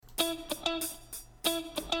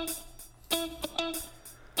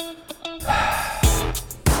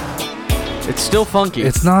It's still funky.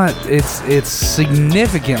 It's not. It's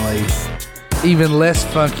significantly even less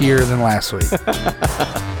funkier than last week.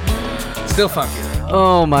 Still funkier.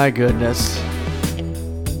 Oh my goodness.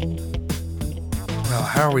 Well,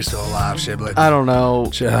 how are we still alive, Shibley? I don't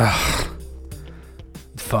know.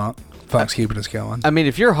 Funk's keeping us going. I mean,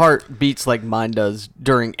 if your heart beats like mine does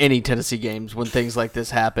during any Tennessee games when things like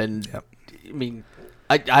this happen, Yep. I mean,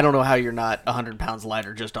 I don't know how you're not 100 pounds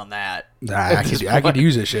lighter just on that. I could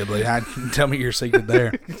use it, Shibley. Tell me your secret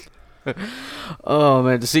there. Oh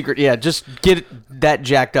man, the secret, yeah, just get that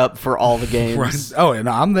jacked up for all the games. Right. Oh, and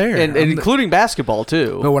I'm there, and including basketball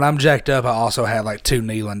too. But when I'm jacked up, I also have like 2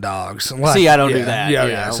 kneeling dogs. Like, See, I don't do that.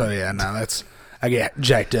 Yeah. So no, that's I get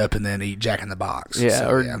jacked up and then eat Jack in the Box. Yeah, so,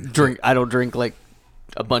 or drink. I don't drink like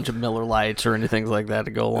a bunch of Miller Lights or anything like that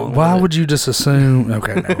to go along. Why with would you just assume?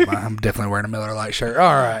 Okay, never mind. I'm definitely wearing a Miller Lite shirt.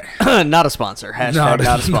 All right. it. Not a sponsor. Hashtag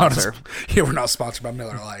not a sponsor. Yeah, we're not sponsored by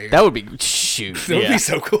Miller Lite here. That would be shoot. That would yeah. be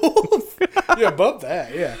so cool. Yeah, bump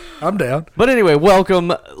that. Yeah, I'm down. But anyway,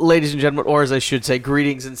 welcome, ladies and gentlemen, or as I should say,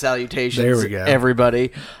 greetings and salutations. There we go.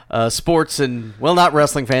 Everybody. Sports and, well, not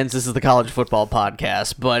wrestling fans. This is the college football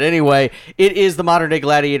podcast. But anyway, it is the Modern Day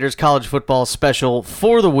Gladiators college football special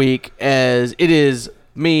for the week, as it is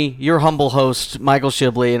me, your humble host, Michael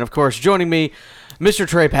Shibley, and of course, joining me, Mr.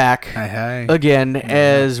 Trey Pack. Hey. Again,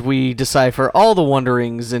 as we decipher all the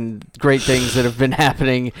wonderings and great things that have been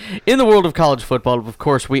happening in the world of college football. Of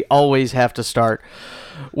course, we always have to start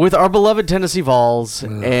with our beloved Tennessee Vols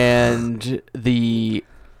and the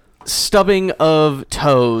stubbing of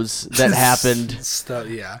toes that happened.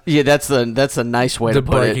 Yeah, that's a nice way to put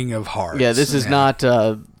it. The breaking of hearts. Yeah, this is not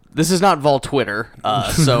Vol Twitter.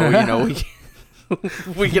 So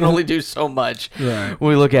we can only do so much when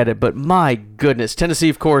we look at it. But my goodness, Tennessee,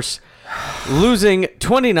 of course, losing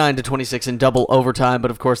 29-26 in double overtime.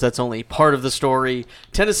 But of course, that's only part of the story.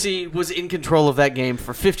 Tennessee was in control of that game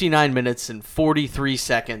for 59 minutes and 43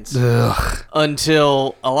 seconds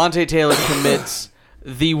until Alontae Taylor commits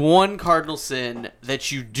the one cardinal sin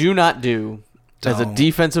that you do not do as a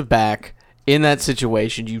defensive back in that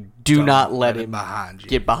situation. You do not let him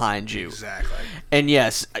get behind you. Exactly. And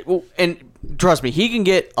yes, and trust me, he can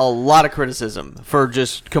get a lot of criticism for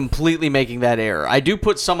just completely making that error. I do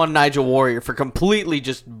put some on Nigel Warrior for completely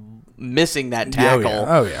just missing that tackle.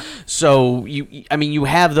 Oh yeah. So you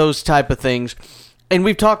have those type of things, and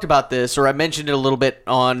we've talked about this, or I mentioned it a little bit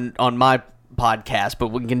on my podcast, but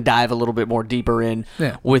we can dive a little bit more deeper in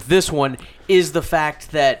with this one, is the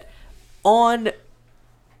fact that on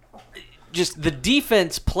just the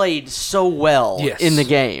defense played so well in the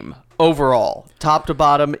game. Overall, top to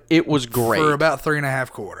bottom, it was great. For about 3.5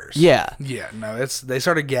 quarters. Yeah. Yeah, no, they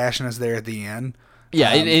started gashing us there at the end.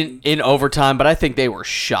 Yeah, in overtime, but I think they were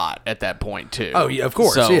shot at that point, too. Oh, yeah, of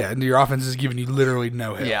course, and your offense is giving you literally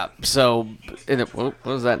no help. Yeah, so, what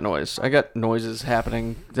was that noise? I got noises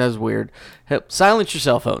happening. That was weird. Silence your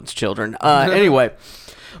cell phones, children. Anyway,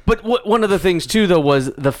 but one of the things, too, though,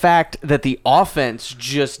 was the fact that the offense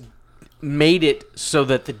just made it so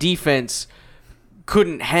that the defense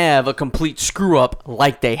couldn't have a complete screw-up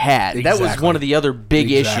like they had. Exactly. That was one of the other big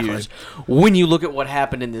issues when you look at what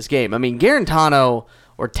happened in this game. I mean, Garantano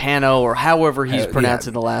or Tano or however he's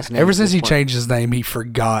pronouncing the last name. Ever since he changed his name, he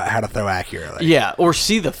forgot how to throw accurately. Yeah, or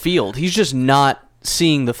see the field. He's just not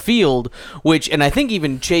seeing the field, and I think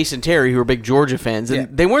even Chase and Terry, who are big Georgia fans,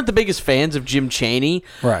 and they weren't the biggest fans of Jim Chaney.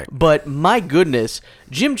 Right. But my goodness,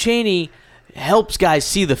 Jim Chaney helps guys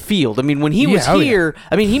see the field. I mean, when he was here,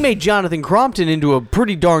 I mean, he made Jonathan Crompton into a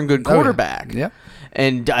pretty darn good quarterback. Yeah.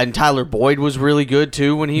 And Tyler Boyd was really good,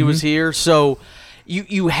 too, when he was here. So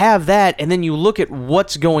you have that, and then you look at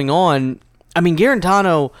what's going on. I mean,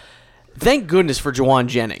 Garantano, thank goodness for Juwan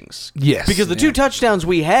Jennings. Yes. Because the 2 touchdowns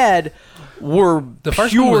we had were the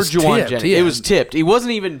first pure one was Juwan tipped, Jennings. yeah. It was tipped. It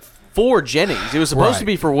wasn't even for Jennings. It was supposed to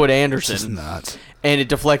be for Wood Anderson. It's just nuts. And it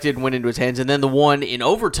deflected and went into his hands. And then the one in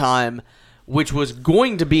overtime, which was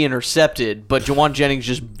going to be intercepted, but Juwan Jennings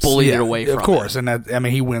just bullied it away from him. Of course, and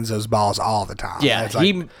he wins those balls all the time. Yeah,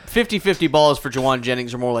 50-50 balls for Juwan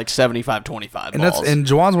Jennings are more like 75-25 balls. And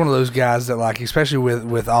Juwan's one of those guys that, like, especially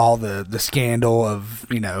with all the scandal of,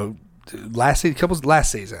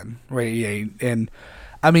 last season, right? And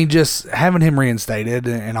I mean, just having him reinstated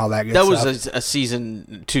and all that good stuff. That was a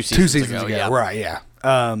season, 2 seasons ago. Yeah. Right?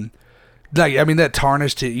 Yeah. Like, I mean, that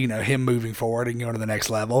tarnished to, him moving forward and going to the next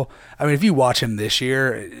level. I mean, if you watch him this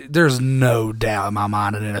year, there's no doubt in my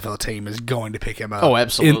mind an NFL team is going to pick him up. Oh,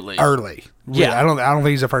 absolutely. Early. Yeah. I don't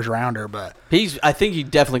think he's a first rounder, but I think he'd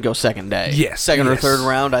definitely go second day. Yes. Second or third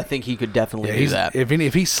round, I think he could definitely do that.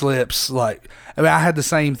 If he slips, like, I mean, I had the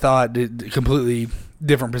same thought completely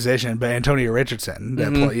different position, but Antonio Richardson.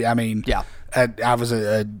 That play, I mean, yeah. I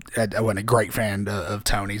wasn't a great fan of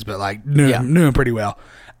Tony's, but like knew him pretty well.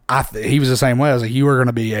 He was the same way. I was like, you were going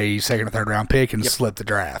to be a second or third round pick and slip the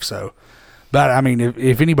draft. So, but I mean,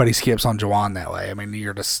 if anybody skips on Juwan that way, I mean,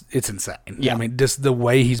 it's insane. Yeah. I mean, just the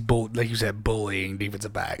way he's like you said, bullying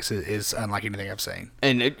defensive backs is unlike anything I've seen.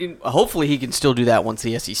 And hopefully he can still do that once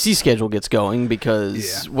the SEC schedule gets going,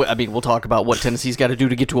 because I mean, we'll talk about what Tennessee's got to do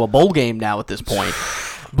to get to a bowl game now at this point.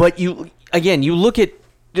 But you look at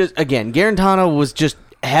Guarantano was just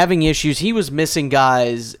having issues. He was missing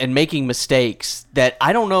guys and making mistakes that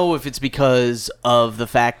I don't know if it's because of the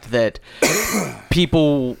fact that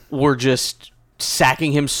people were just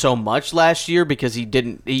sacking him so much last year because he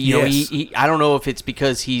didn't, I don't know if it's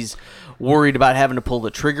because he's worried about having to pull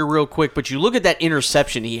the trigger real quick, but you look at that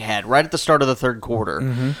interception he had right at the start of the third quarter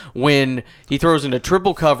when he throws into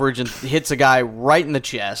triple coverage and hits a guy right in the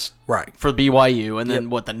chest for BYU, and then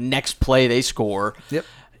the next play they score. Yep.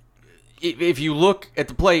 If you look at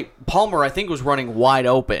the play, Palmer, I think, was running wide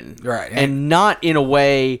open. Right. And not in a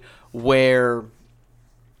way where...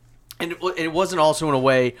 And it wasn't also in a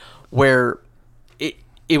way where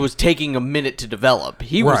it was taking a minute to develop.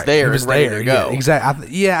 He was there and ready to go. Yeah,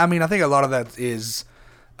 exactly. I mean, I think a lot of that is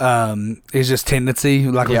just tendency.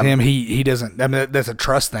 Like with him, he doesn't... I mean, that's a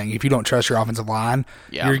trust thing. If you don't trust your offensive line,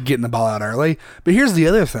 you're getting the ball out early. But here's the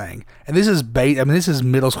other thing, and this is this is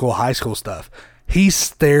middle school, high school stuff. He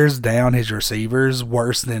stares down his receivers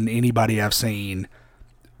worse than anybody I've seen,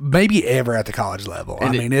 maybe ever at the college level.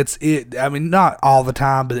 And I mean, not all the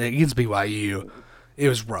time, but against BYU, it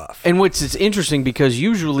was rough. And it's interesting because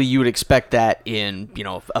usually you would expect that in,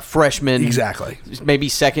 a freshman, exactly, maybe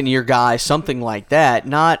second year guy, something like that.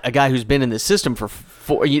 Not a guy who's been in this system for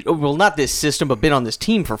not this system, but been on this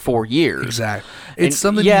team for 4 years. Exactly. It's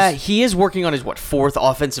something. Yeah, he is working on his fourth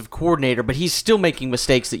offensive coordinator, but he's still making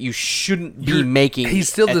mistakes that you shouldn't be making.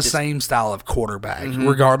 He's still the same style of quarterback,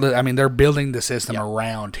 regardless. I mean, they're building the system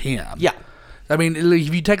around him. Yeah. I mean,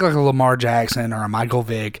 if you take like a Lamar Jackson or a Michael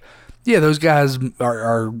Vick, those guys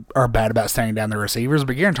are bad about staring down the receivers,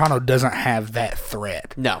 but Guarantano doesn't have that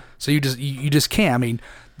threat. No. So you just can't. I mean,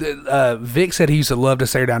 Vic said he used to love to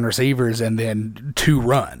stare down receivers and then to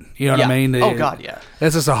run. You know what I mean? Oh God, yeah.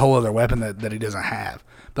 That's just a whole other weapon that he doesn't have.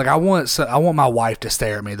 Like I want my wife to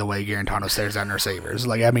stare at me the way Guarantano stares down receivers.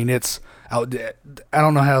 Like I mean, I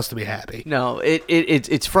don't know how else to be happy. No,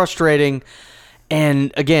 it's frustrating.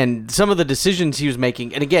 And again, some of the decisions he was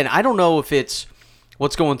making, and again, I don't know if it's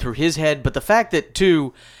what's going through his head, but the fact that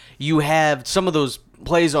too, you have some of those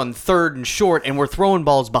plays on third and short, and we're throwing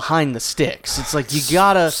balls behind the sticks. It's like you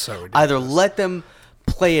gotta either let them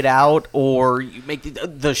play it out, or you make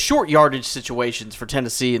the short yardage situations for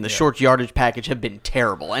Tennessee and the short yardage package have been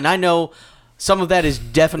terrible. And I know some of that is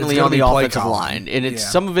definitely on the offensive line, and it's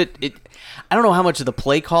some of it. I don't know how much of the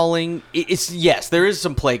play calling. Yes, there is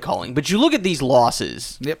some play calling, but you look at these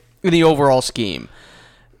losses in the overall scheme.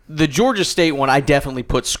 The Georgia State one, I definitely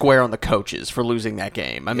put square on the coaches for losing that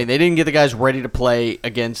game. I mean, they didn't get the guys ready to play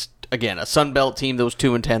against, again, a Sun Belt team that was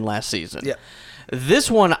 2-10 last season. Yeah.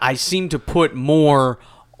 This one, I seem to put more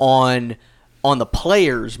on the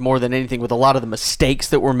players more than anything, with a lot of the mistakes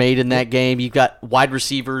that were made in that game. You've got wide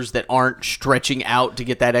receivers that aren't stretching out to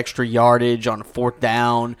get that extra yardage on a fourth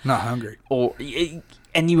down. Not hungry.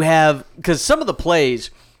 And you have, because some of the plays,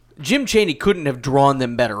 Jim Chaney couldn't have drawn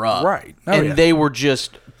them better up. Right. They were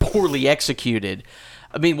just poorly executed.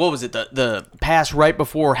 I mean, what was it? The pass right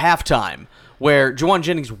before halftime where Juwan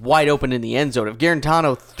Jennings wide open in the end zone. If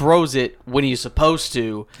Guarantano throws it when he's supposed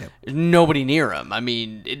to, nobody near him. I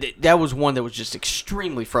mean, that was one that was just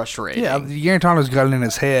extremely frustrating. Yeah, Guarantano's got it in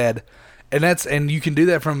his head, and you can do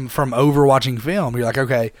that from overwatching film. You're like,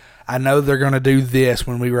 okay, I know they're going to do this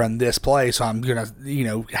when we run this play, so I'm going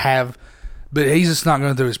to have, but he's just not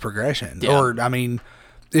going through his progression. Yeah. Or I mean,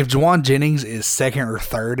 if Juwan Jennings is second or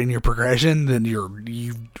third in your progression, then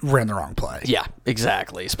you ran the wrong play. Yeah,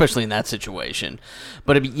 exactly, especially in that situation.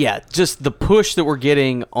 But just the push that we're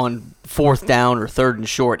getting on fourth down or third and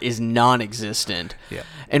short is non-existent. Yeah.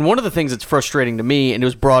 And one of the things that's frustrating to me, and it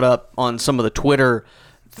was brought up on some of the Twitter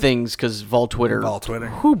things, because Vol Twitter.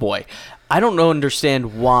 Oh boy, I don't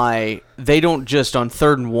understand why they don't just on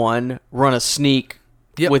 3rd and 1 run a sneak.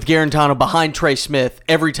 With Guarantano behind Trey Smith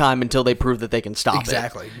every time until they prove that they can stop it.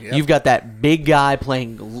 Exactly. Yep. You've got that big guy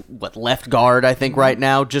playing left guard, I think, right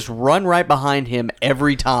now. Just run right behind him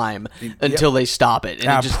every time until they stop it. And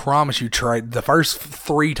I promise you, Trey, the first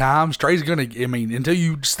 3 times, Trey's going to, until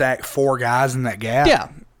you stack 4 guys in that gap.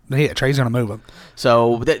 Yeah, Trey's going to move them.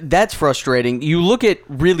 So that's frustrating. When you look at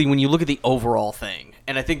the overall thing,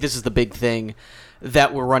 and I think this is the big thing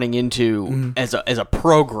that we're running into as a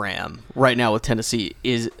program right now with Tennessee,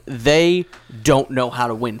 is they don't know how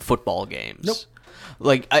to win football games. Nope.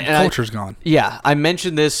 Like culture's gone. Yeah, I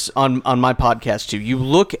mentioned this on my podcast too. You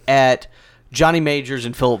look at Johnny Majors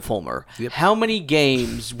and Philip Fulmer. Yep. How many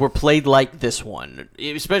games were played like this one,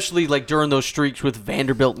 especially like during those streaks with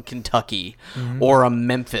Vanderbilt and Kentucky, or a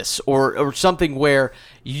Memphis, or something where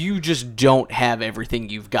you just don't have everything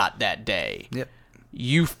you've got that day. Yep.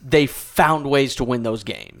 They found ways to win those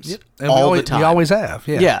games. Yep. And all the time. We always have.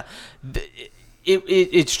 Yeah. Yeah.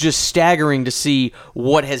 It's just staggering to see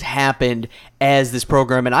what has happened as this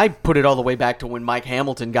program, and I put it all the way back to when Mike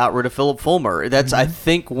Hamilton got rid of Philip Fulmer. That's I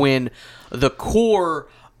think when the core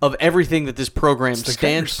of everything that this program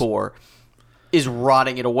stands for is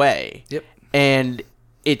rotting it away. Yep. And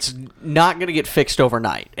it's not going to get fixed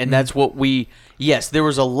overnight. And that's what yes, there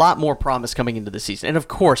was a lot more promise coming into the season. And of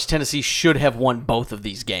course, Tennessee should have won both of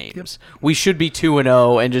these games. Yep. We should be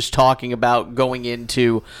 2-0 and just talking about going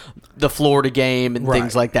into the Florida game and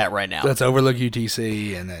things like that right now. Let's overlook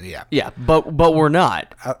UTC and then, Yeah, but we're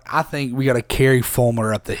not. I think we got to carry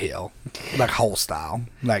Fulmer up the hill, like Hole style.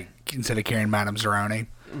 Like, instead of carrying Madam Zeroni,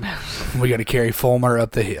 we got to carry Fulmer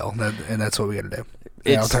up the hill, and that's what we got to do.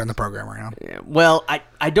 I'll turn the program around. Yeah, well,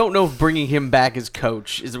 I don't know if bringing him back as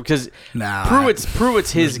coach is because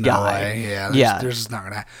Pruitt's his guy. There's just not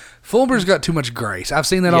gonna. Fulmer's got too much grace. I've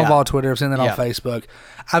seen that on Vol Twitter. I've seen that on Facebook.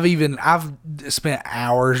 I've spent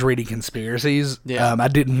hours reading conspiracies. Yeah. I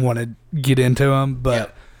didn't want to get into them,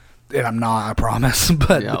 but and I'm not. I promise.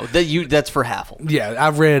 But that's for Haffel. Yeah,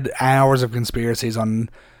 I've read hours of conspiracies on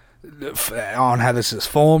how this is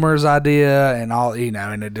Fulmer's idea and all,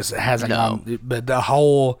 and it just hasn't gone. But the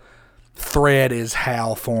whole thread is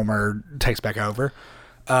how Fulmer takes back over.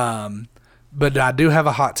 But I do have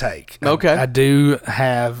a hot take. Okay. I do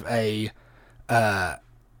have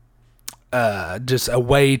just a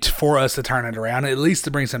way for us to turn it around, at least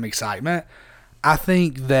to bring some excitement. I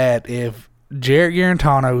think that if Jarrett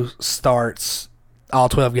Guarantano starts all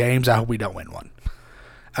 12 games, I hope we don't win one.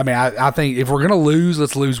 I mean, I think if we're going to lose,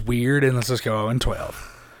 let's lose weird and let's just go 0-12.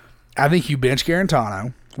 I think you bench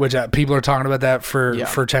Guarantano, which people are talking about that for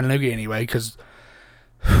Chattanooga anyway, because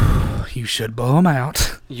you should blow them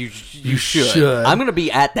out. You should. I'm going to be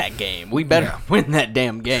at that game. We better win that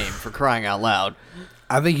damn game, for crying out loud.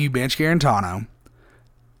 I think you bench Guarantano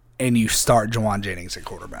and you start Juwan Jennings at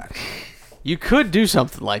quarterback. You could do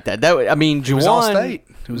something like that. Juwan... He was All-State.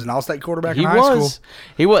 He was an All-State quarterback in high school.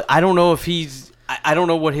 He was. I don't know if he's... I don't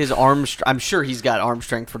know what his arm... I'm sure he's got arm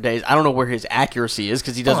strength for days. I don't know where his accuracy is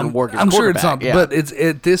because he doesn't work as quarterback. I'm sure it's not, but it's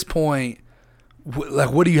at this point,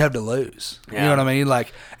 like, what do you have to lose? Yeah. You know what I mean?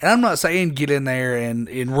 Like, and I'm not saying get in there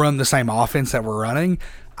and run the same offense that we're running.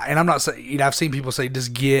 And I'm not saying... I've seen people say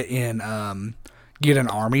just get in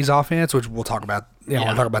Army's offense, which we'll talk about. We'll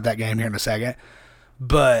talk about that game here in a second.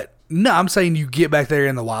 But... No, I'm saying you get back there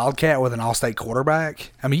in the Wildcat with an All-State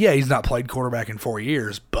quarterback. I mean, he's not played quarterback in 4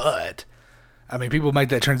 years, but I mean, people make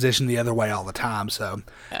that transition the other way all the time. So,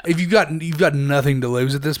 if you've got nothing to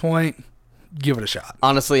lose at this point, give it a shot.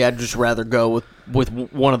 Honestly, I'd just rather go with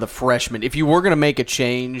one of the freshmen. If you were going to make a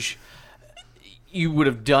change, you would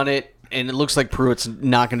have done it, and it looks like Pruitt's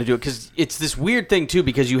not going to do it because it's this weird thing too.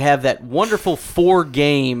 Because you have that wonderful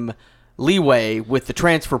 4-game leeway with the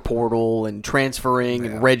transfer portal and transferring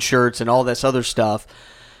and red shirts and all this other stuff.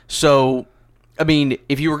 So, I mean,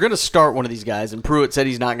 if you were going to start one of these guys and Pruitt said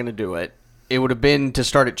he's not going to do it, it would have been to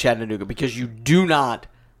start at Chattanooga because you do not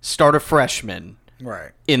start a freshman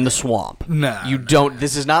in the swamp. No. You don't.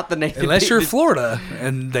 This is not the Nathan... Unless you're Florida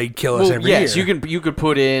and they kill us every year. Yes, you could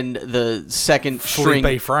put in the second string...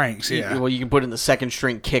 Felipe Franks, you can put in the second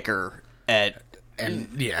string kicker at...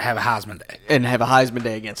 And have a Heisman Day. And have a Heisman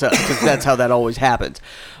Day against us, because that's how that always happens.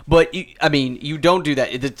 But, you don't do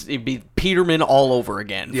that. It'd be Peterman all over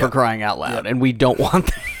again, for crying out loud, and we don't want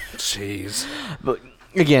that. Jeez. But,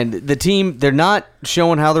 again, the team, they're not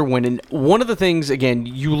showing how they're winning. One of the things, again,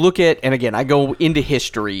 you look at, and again, I go into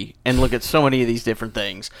history and look at so many of these different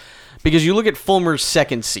things, because you look at Fulmer's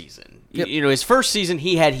second season. Yep. His first season,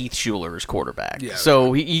 he had Heath Schuler as quarterback. Yeah,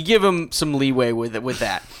 so you give him some leeway with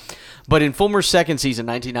that. But in Fulmer's second season,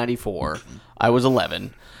 1994, I was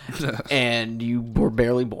 11, and you were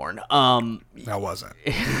barely born. I wasn't.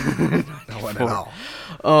 I wasn't at all.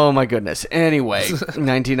 Oh, my goodness. Anyway,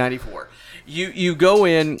 1994. You go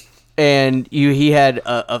in, and he had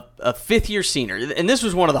a fifth-year senior, and this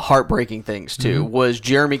was one of the heartbreaking things, too, was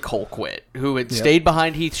Jeremy Colquitt, who had stayed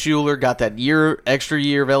behind Heath Schuler, got that extra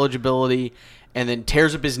year of eligibility, and then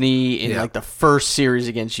tears up his knee in like the first series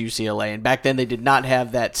against UCLA. And back then they did not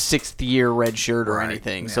have that 6th-year red shirt or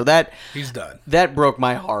anything. Yeah. So he's done. That broke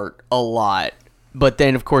my heart a lot. But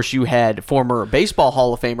then, of course, you had former baseball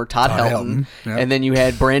Hall of Famer Todd Helton. Yep. And then you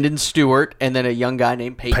had Brandon Stewart, and then a young guy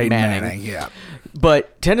named Peyton Manning. Yeah.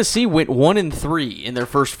 But Tennessee went 1-3 in their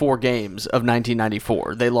first 4 games of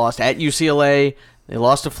 1994. They lost at UCLA. They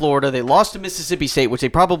lost to Florida. They lost to Mississippi State, which they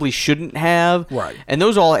probably shouldn't have. Right. And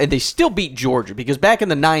they still beat Georgia because back in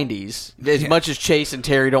the 90s, as much as Chase and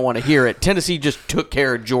Terry don't want to hear it, Tennessee just took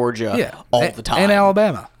care of Georgia all the time. And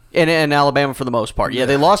Alabama. And Alabama for the most part. Yeah,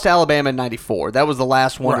 they lost to Alabama in 94. That was the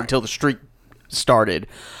last one until the streak started.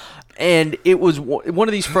 And it was one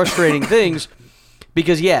of these frustrating things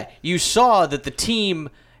because, you saw that the team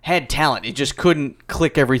had talent. It just couldn't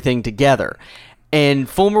click everything together. And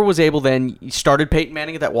Fulmer was able then, he started Peyton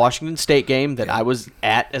Manning at that Washington State game that I was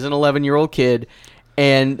at as an 11-year-old kid,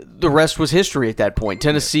 and the rest was history at that point.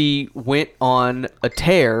 Tennessee went on a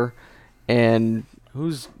tear, and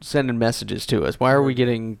who's sending messages to us? Why are we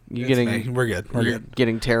getting... We're good. We're good.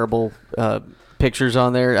 Getting terrible pictures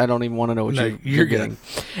on there. I don't even want to know what you're getting.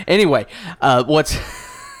 Anyway,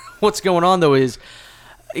 what's going on, though, is,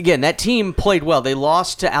 again, that team played well. They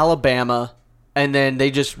lost to Alabama... And then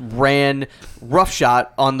they just ran roughshod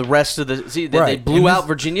on the rest of the season. They blew out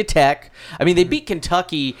Virginia Tech. I mean, they beat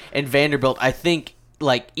Kentucky and Vanderbilt, I think,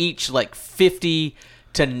 each 50-0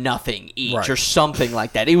 each or something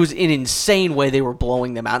like that. It was an insane way they were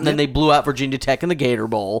blowing them out. And then they blew out Virginia Tech in the Gator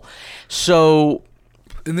Bowl. So...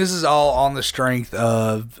 And this is all on the strength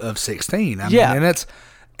of 16. I mean,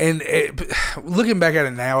 and looking back at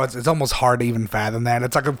it now, it's almost hard to even fathom that.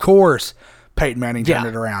 It's like, of course... Peyton Manning turned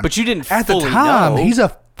it around. But you didn't at fully the time, know. He's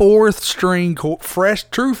a 4th-string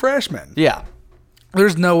true freshman. Yeah.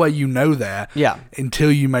 There's no way you know that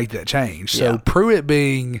until you make that change. So Pruitt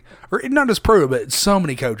being, or not just Pruitt, but so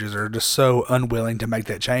many coaches are just so unwilling to make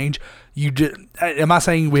that change. Am I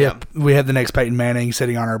saying we have the next Peyton Manning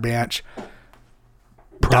sitting on our bench?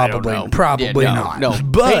 Probably not. No,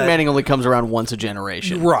 but Peyton Manning only comes around once a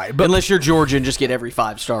generation. Right. But, unless you're Georgia and just get every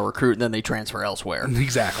 5-star recruit and then they transfer elsewhere.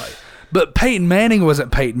 Exactly. But Peyton Manning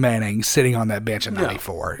wasn't Peyton Manning sitting on that bench in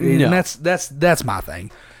 94. No. And that's my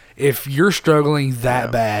thing. If you're struggling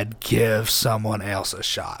that bad, give someone else a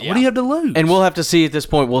shot. What do you have to lose? And we'll have to see at this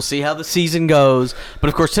point. We'll see how the season goes. But,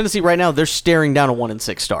 of course, Tennessee right now, they're staring down a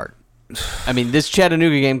 1-6 start. I mean, this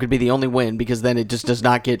Chattanooga game could be the only win because then it just does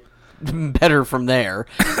not get better from there.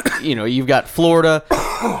 You've got Florida,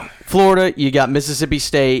 you got Mississippi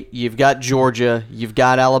State, you've got Georgia, you've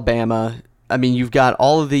got Alabama. I mean, you've got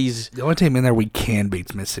all of these. The only team in there we can beat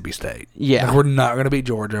is Mississippi State. Yeah. We're not going to beat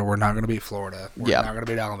Georgia. We're not going to beat Florida. We're not going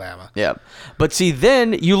to beat Alabama. Yeah. But see,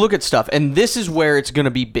 then you look at stuff, and this is where it's going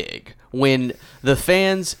to be big. When the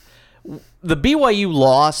fans, the BYU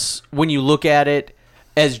loss, when you look at it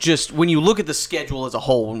as just, when you look at the schedule as a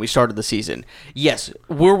whole when we started the season, yes,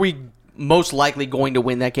 were we most likely going to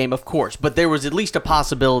win that game? Of course. But there was at least a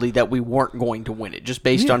possibility that we weren't going to win it, just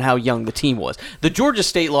based on how young the team was. The Georgia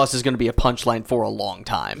State loss is going to be a punchline for a long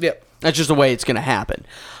time. Yep. That's just the way it's going to happen.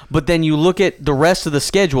 But then you look at the rest of the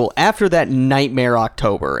schedule after that nightmare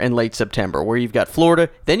October and late September, where you've got Florida,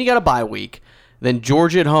 then you got a bye week, then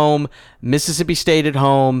Georgia at home, Mississippi State at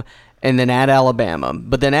home, and then at Alabama.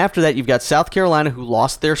 But then after that, you've got South Carolina, who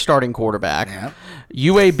lost their starting quarterback. Yeah.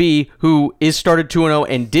 UAB, who is started 2-0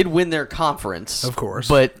 and did win their conference. Of course.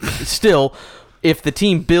 But still, if the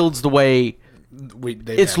team builds the way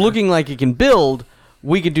it's looking like it can build,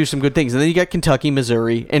 we could do some good things. And then you got Kentucky,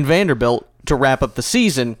 Missouri, and Vanderbilt to wrap up the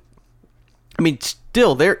season. I mean,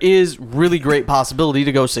 still, there is really great possibility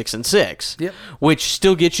to go 6-6, which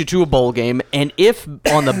still gets you to a bowl game. And if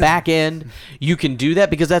on the back end you can do that,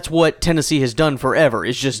 because that's what Tennessee has done forever,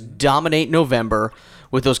 is just dominate November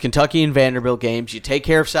with those Kentucky and Vanderbilt games. You take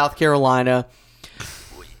care of South Carolina.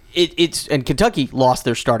 And Kentucky lost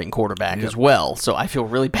their starting quarterback as well, so I feel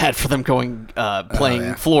really bad for them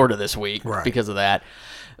playing Florida this week because of that.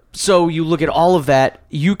 So you look at all of that,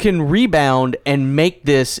 you can rebound and make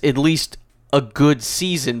this at least a good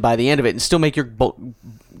season by the end of it and still make your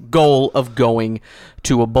goal of going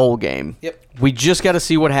to a bowl game. Yep. We just got to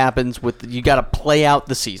see what happens you got to play out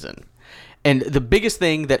the season. And the biggest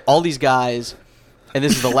thing that all these guys, and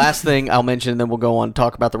this is the last thing I'll mention, and then we'll go on and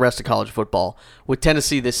talk about the rest of college football, with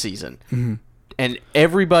Tennessee this season, and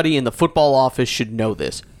everybody in the football office should know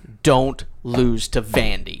this, don't lose to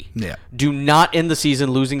Vandy. Yeah. Do not end the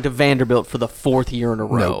season losing to Vanderbilt for the 4th year in a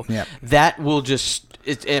row. No. Yeah. That will just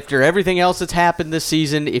after everything else that's happened this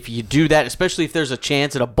season, if you do that, especially if there's a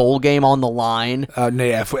chance at a bowl game on the line.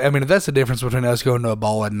 Yeah, if that's the difference between us going to a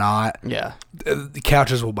bowl and not. Yeah. The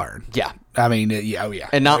couches will burn. Yeah. I mean, yeah, oh yeah.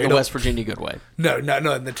 And not in the West Virginia good way. No,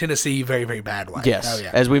 in the Tennessee very, very bad way. Yes, oh,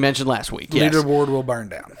 yeah. as we mentioned last week. Yes. Leaderboard will burn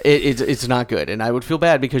down. It's not good, and I would feel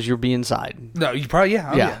bad because you'll be inside. No, you probably,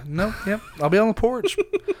 yeah. Oh, yeah. No, yep. I'll be on the porch.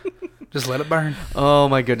 Just let it burn. Oh,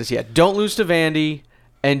 my goodness, yeah. Don't lose to Vandy.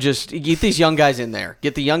 And just get these young guys in there.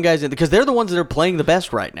 Get the young guys in because they're the ones that are playing the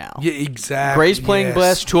best right now. Yeah, exactly. Gray's playing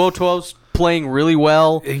best. 202's playing really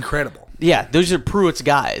well. Incredible. Yeah, those are Pruitt's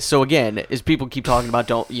guys. So again, as people keep talking about,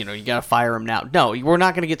 you got to fire him now. No, we're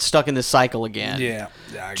not going to get stuck in this cycle again. Yeah,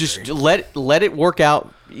 I just agree. let it work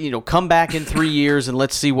out. Come back in 3 years and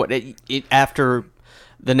let's see what it after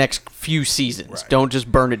the next few seasons. Right. Don't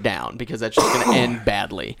just burn it down because that's just going to end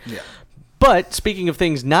badly. Yeah. But speaking of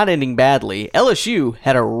things not ending badly, LSU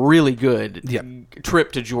had a really good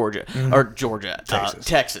trip to Georgia or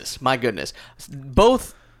Texas. My goodness,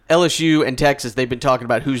 both LSU and Texas. They've been talking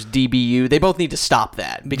about who's DBU. They both need to stop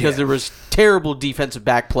that because there was terrible defensive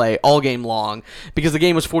back play all game long because the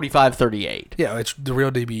game was 45-38. Yeah, it's the real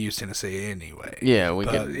DBU's Tennessee anyway. Yeah, we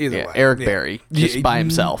could. Either way, Eric Berry just by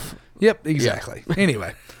himself. Yep, exactly. Yeah.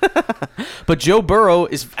 Anyway, but Joe Burrow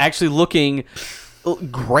is actually looking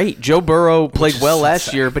great. Joe Burrow played well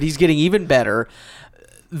last year, but he's getting even better.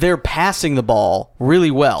 They're passing the ball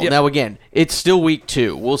really well. Yep. Now, again, it's still week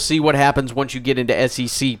 2. We'll see what happens once you get into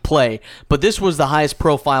SEC play. But this was the highest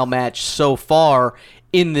profile match so far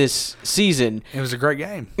in this season. It was a great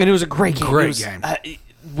game. And it was a great game. Great game.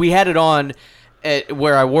 We had it on at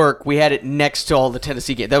where I work. We had it next to all the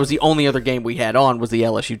Tennessee games. That was the only other game we had on was the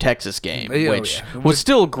LSU-Texas game, which was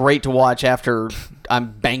still great to watch after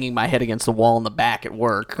I'm banging my head against the wall in the back at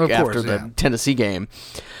work after the Tennessee game.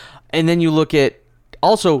 And then you look at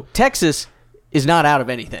also Texas is not out of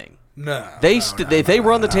anything. No. If they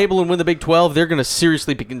run the table and win the Big 12, they're going to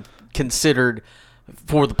seriously be considered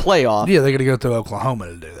for the playoff. Yeah, they're going to go through Oklahoma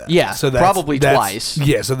to do that. Yeah, so probably twice.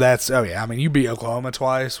 Yeah, so that's, I mean, you beat Oklahoma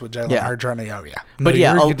twice with Jalen Hurts running. Oh, yeah. But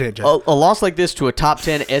a loss like this to a top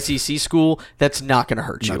 10 SEC school, that's not going to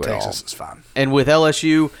hurt you at all. Texas is fine. And with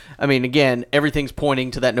LSU, I mean, again, everything's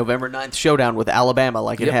pointing to that November 9th showdown with Alabama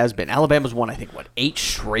like it has been. Alabama's won, I think, 8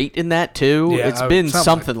 straight in that, too? Yeah, it's been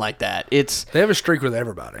something like that. They have a streak with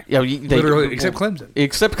everybody. Literally, except Clemson.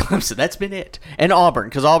 Except Clemson. That's been it. And Auburn,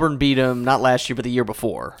 because Auburn beat them not last year, but the year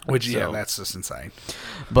before. That's just insane.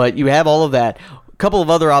 But you have all of that. A couple of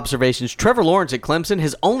other observations. Trevor Lawrence at Clemson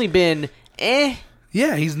has only been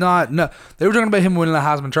Yeah, he's not. No, they were talking about him winning the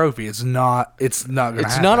Heisman Trophy. It's not going to happen.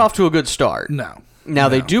 It's not off to a good start. No. Now,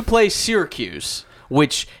 they do play Syracuse,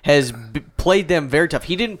 which has played them very tough.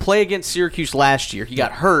 He didn't play against Syracuse last year. He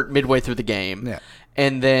got hurt midway through the game. Yeah.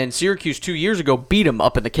 And then Syracuse 2 years ago beat him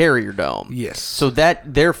up in the Carrier Dome. Yes. So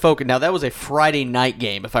their focus. Now, that was a Friday night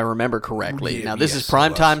game, if I remember correctly. Yeah, now, this is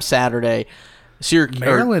primetime Saturday.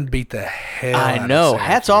 Maryland beat the hell out of Syracuse. I know.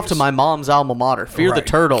 Hats off to my mom's alma mater. Fear the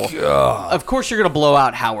Turtle. God. Of course, you're going to blow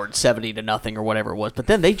out Howard 70-0 or whatever it was, but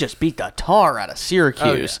then they just beat the tar out of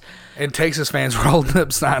Syracuse. Oh, yeah. And Texas fans were holding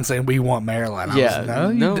up signs saying, "We want Maryland."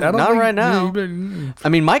 Not right now. I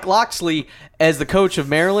mean, Mike Locksley, as the coach of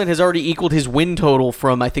Maryland, has already equaled his win total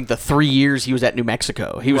from, I think, the 3 years he was at New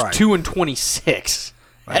Mexico. He was 2-26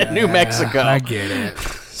 at New Mexico. I get it.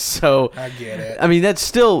 So I get it. I mean, that's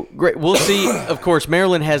still great. We'll see. Of course,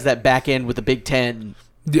 Maryland has that back end with the Big Ten.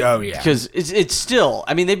 Oh, yeah. Because it's still,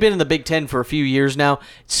 I mean, they've been in the Big Ten for a few years now.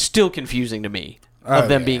 It's still confusing to me of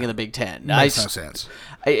them being in the Big Ten. Makes no sense.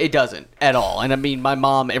 It doesn't at all. And I mean, my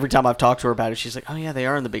mom, every time I've talked to her about it, she's like, "Oh yeah, they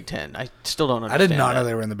are in the Big Ten." I still don't understand. I did not know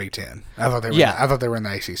they were in the Big Ten. I thought they were. I thought they were in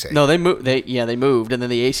the ACC. No, they moved. They moved, and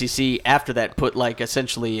then the ACC after that put like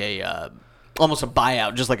essentially a almost a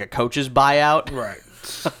buyout, just like a coach's buyout, right,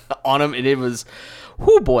 on them, and it was,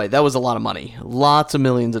 whoo boy, that was a lot of money, lots of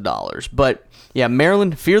millions of dollars, but. Yeah,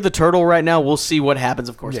 Maryland, fear the turtle right now. We'll see what happens,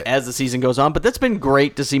 of course, as the season goes on. But that's been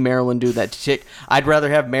great to see Maryland do that. I'd rather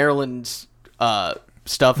have Maryland's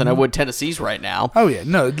stuff than I would Tennessee's right now. Oh, yeah.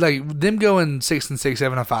 No, like them going 6-6,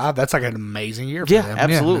 7-5, that's like an amazing year for them. Yeah,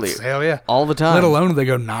 absolutely. Hell yeah. All the time. Let alone if they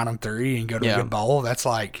go 9-3 and go to a good bowl. That's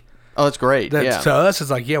like... Oh, that's great. To us, it's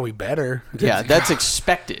like, yeah, we better. Yeah, that's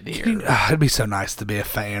expected here. It'd be so nice to be a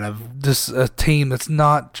fan of just a team that's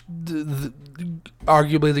not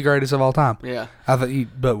arguably the greatest of all time. Yeah.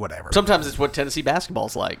 But whatever. Sometimes it's what Tennessee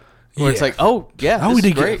basketball's like. Where it's like, we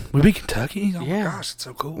did great. We beat Kentucky. Oh, my gosh, it's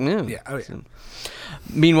so cool. Yeah. Oh, yeah.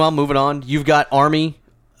 Meanwhile, moving on, you've got Army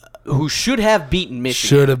who should have beaten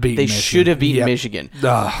Michigan. They should have beaten Michigan.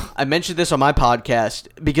 I mentioned this on my podcast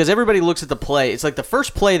because everybody looks at the play. It's like the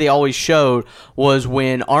first play they always showed was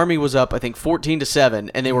when Army was up, I think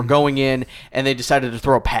 14-7, and they were going in, and they decided to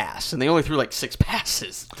throw a pass, and they only threw like 6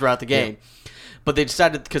 passes throughout the game. But they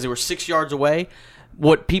decided because they were 6 yards away.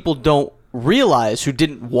 What people don't realize who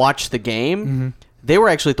didn't watch the game, they were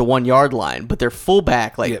actually at the 1 yard line, but their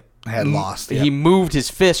fullback had lost. He moved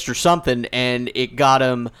his fist or something, and it got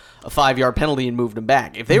him a 5 yard penalty and moved him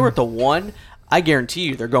back. If they were at the 1, I guarantee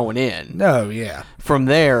you they're going in. No, yeah. From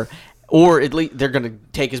there, or at least they're going to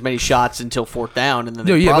take as many shots until 4th down, and then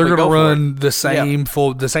they're going to run the same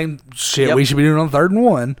the same shit we should be doing on 3rd and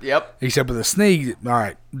 1. Yep. Except with a sneak. All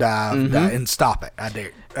right, dive, and stop it. I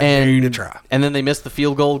dare you to try. And then they missed the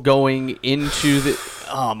field goal going into the.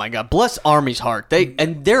 Oh my God! Bless Army's heart.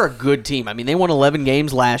 They're a good team. I mean, they won 11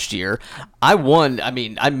 games last year. I won. I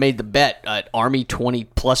mean, I made the bet at Army 20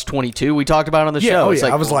 plus 22. We talked about it on the show. It's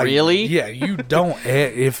I was like, really? Yeah, you don't.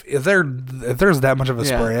 if there's that much of a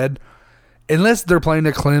spread, unless they're playing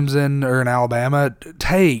a Clemson or an Alabama,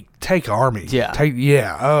 take Army. Yeah. Every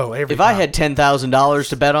if time. I had $10,000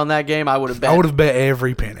 to bet on that game, I would have bet. I would have bet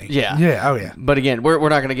every penny. Yeah. Yeah. Oh yeah. But again, we're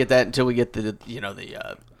not going to get that until we get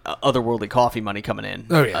the otherworldly coffee money coming in.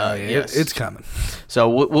 Oh yeah. Yes. It's coming. So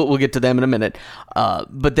we'll get to them in a minute.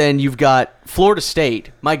 But then you've got Florida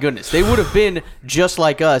State. My goodness, they would have been just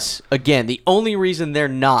like us. Again, the only reason they're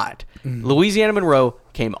not, Louisiana Monroe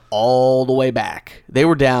came all the way back. They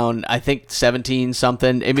were down, I think, 17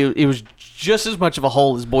 something. I mean, it was just as much of a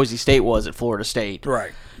hole as Boise State was at Florida State.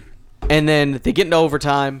 Right. And then they get into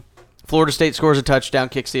overtime. Florida State scores a touchdown,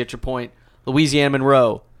 kicks the extra point. Louisiana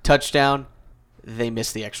Monroe, touchdown. They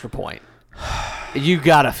miss the extra point. You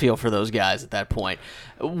got to feel for those guys at that point.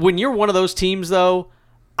 When you're one of those teams, though,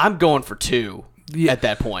 I'm going for 2 at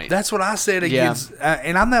that point. That's what I said against,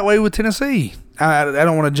 and I'm that way with Tennessee. I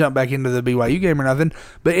don't want to jump back into the BYU game or nothing,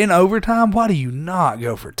 but in overtime, why do you not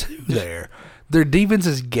go for 2 there? Their defense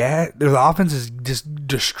is their offense is just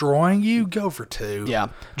destroying you. Go for 2. Yeah,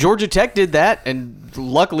 Georgia Tech did that, and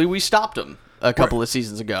luckily we stopped them a couple of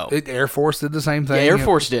seasons ago. Air Force did the same thing. Yeah, Air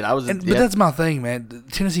Force did. But that's my thing, man.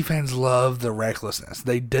 Tennessee fans love the recklessness.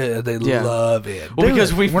 They do. They love it. Well,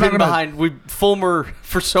 because we've been behind. Fulmer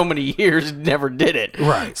for so many years never did it.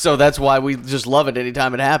 Right. So that's why we just love it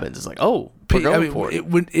anytime it happens. It's like, oh, we're going for it.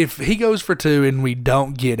 If he goes for 2 and we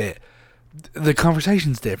don't get it, the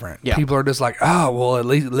conversation's different. Yeah. People are just like, oh, well, at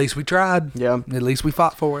least we tried. Yeah. At least we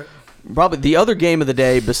fought for it. Probably the other game of the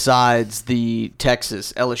day besides the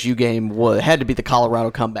Texas LSU game had to be the Colorado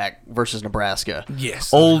comeback versus Nebraska. Yes,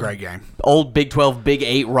 that was a great game. Old Big 12, Big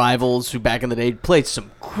 8 rivals who back in the day played some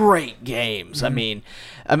great games. Mm-hmm.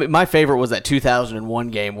 I mean, my favorite was that 2001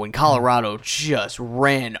 game when Colorado just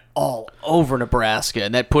ran all over Nebraska,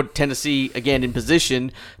 and that put Tennessee again in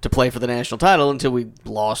position to play for the national title until we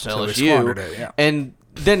lost to LSU. And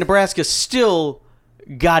then Nebraska still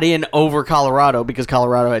got in over Colorado because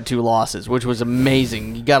Colorado had 2 losses, which was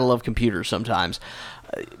amazing. You got to love computers sometimes.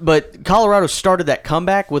 But Colorado started that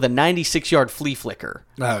comeback with a 96-yard flea flicker.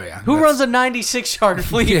 Oh, yeah. Who runs a 96-yard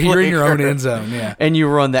flea flicker? You're in your own end zone, yeah. And you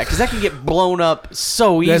run that because that can get blown up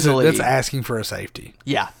so easily. That's asking for a safety.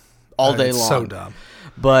 Yeah, all day long. So dumb.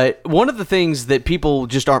 But one of the things that people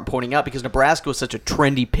just aren't pointing out, because Nebraska was such a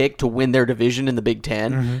trendy pick to win their division in the Big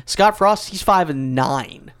Ten, Scott Frost, he's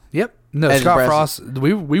 5-9. Yep. No, Scott Frost,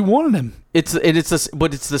 we wanted him.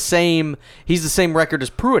 But it's the same. He's the same record as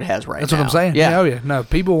Pruitt has right now. That's what I'm saying. Yeah. Oh yeah. No,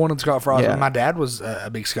 people wanted Scott Frost. Yeah. My dad was a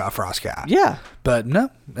big Scott Frost guy. Yeah. But no,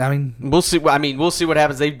 I mean, we'll see. We'll see what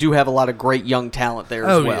happens. They do have a lot of great young talent there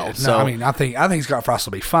as well. Yeah. No, so I mean, I think Scott Frost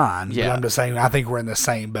will be fine. Yeah. But I'm just saying, I think we're in the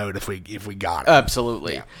same boat if we got it.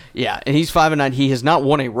 Absolutely. Yeah. And he's 5-9. He has not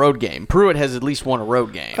won a road game. Pruitt has at least won a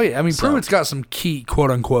road game. Oh yeah. I mean, Pruitt's got some key, quote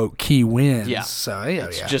unquote, key wins. Yeah. So yeah,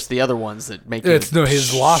 it's just the other ones that make you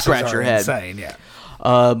his losses scratch your head. Insane.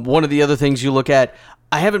 Yeah. One of the other things you look at,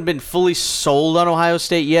 I haven't been fully sold on Ohio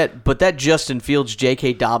State yet, but that Justin Fields,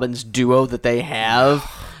 J.K. Dobbins duo that they have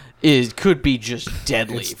could be just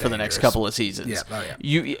deadly for the next couple of seasons. Yeah. Oh,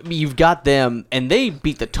 yeah. You've got them, and they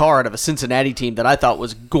beat the tar out of a Cincinnati team that I thought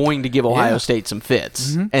was going to give Ohio State some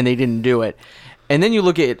fits, and they didn't do it. And then you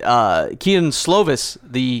look at Keaton Slovis,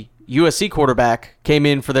 the USC quarterback, came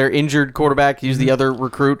in for their injured quarterback. He was the other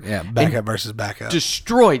recruit. Yeah, backup versus backup.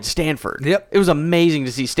 Destroyed Stanford. Yep. It was amazing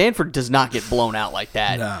to see. Stanford does not get blown out like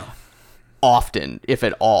that often, if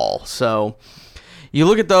at all. So you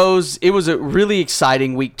look at those. It was a really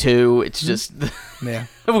exciting week 2. It's just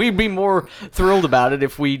we'd be more thrilled about it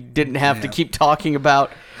if we didn't have to keep talking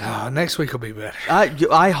about. Next week will be better.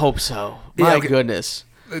 I hope so. My goodness.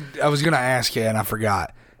 I was going to ask you, and I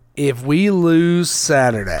forgot. if we lose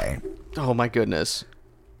Saturday, oh my goodness,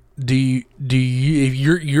 do you if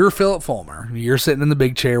you're Philip Fulmer, you're sitting in the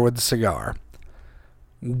big chair with the cigar.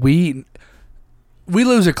 We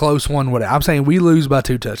lose a close one. What I'm saying, we lose by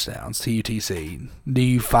 2 touchdowns to UTC. Do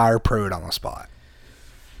you fire Pruitt on the spot?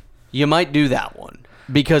 You might do that one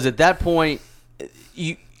because at that point,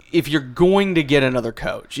 if you're going to get another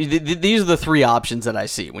coach, these are the 3 options that I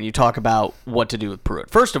see when you talk about what to do with Pruitt.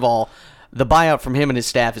 First of all, the buyout from him and his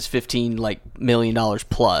staff is $15 million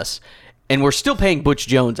plus, and we're still paying Butch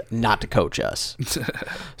Jones not to coach us.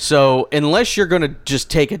 So unless you're going to just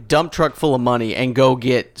take a dump truck full of money and go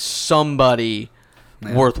get somebody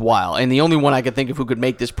worthwhile, and the only one I could think of who could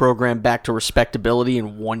make this program back to respectability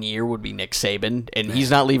in 1 year would be Nick Saban, and he's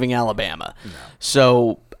not leaving Alabama. No.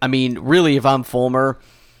 So, I mean, really, if I'm Fulmer,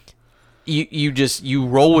 you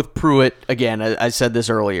roll with Pruitt again. I said this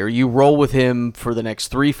earlier. You roll with him for the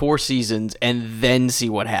next 3-4 seasons, and then see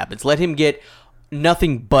what happens. Let him get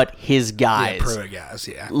nothing but his guys, Pruitt guys,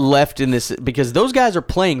 left in this, because those guys are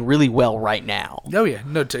playing really well right now. Oh yeah,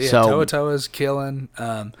 To'oto'o's killing.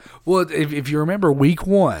 Well, if you remember week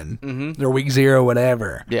 1 or week 0,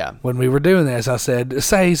 whatever. Yeah. When we were doing this, I said,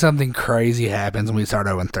 say something crazy happens and we start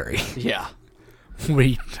 0-3. Yeah.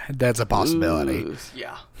 That's a possibility. Ooh,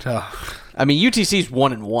 yeah. I mean, UTC's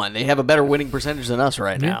 1-1. They have a better winning percentage than us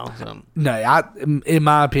right now. So. No, in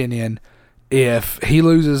my opinion, if he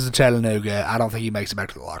loses to Chattanooga, I don't think he makes it back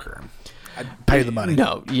to the locker room. I'd pay the money.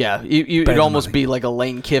 No, yeah. It'd almost be like a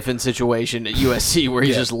Lane Kiffin situation at USC where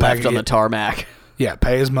he's just left on the tarmac. Yeah,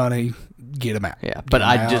 pay his money, get him out. Yeah, but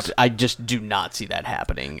I just do not see that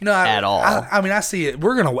happening at all. I mean, I see it.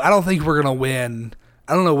 I don't think we're gonna win.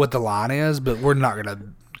 I don't know what the line is, but we're not gonna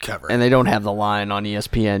cover it. And they don't have the line on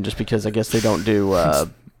ESPN just because I guess they don't do.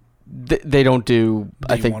 They don't do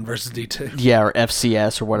D1 I think versus D2. Yeah, or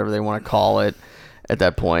FCS or whatever they want to call it at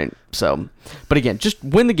that point. So, but again, just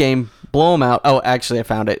win the game, blow them out. Oh, actually, I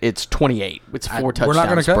found it. It's 28. It's 4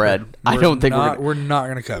 touchdown spread. I don't think we're not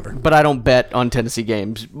going to cover. But I don't bet on Tennessee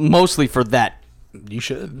games, mostly for that. You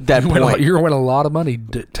should. That point. You're going to win a lot of money.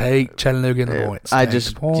 Take Chattanooga in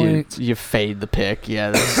the points. You fade the pick.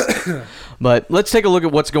 Yeah. But let's take a look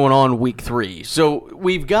at what's going on week 3. So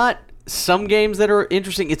we've got some games that are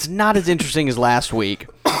interesting. It's not as interesting as last week.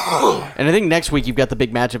 And I think next week you've got the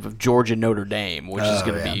big matchup of Georgia Notre Dame, which is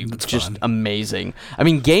going to be just fun. Amazing. I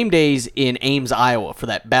mean, game days in Ames, Iowa for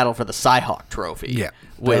that battle for the Cy-Hawk Trophy. Yeah,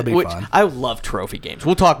 that'll be fun. I love trophy games.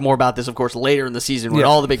 We'll talk more about this, of course, later in the season when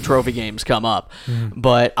all the big trophy games come up.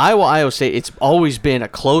 But Iowa State, it's always been a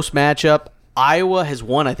close matchup. Iowa has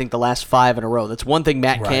won, I think, the last 5 in a row. That's one thing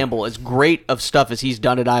Matt Campbell, as great of stuff as he's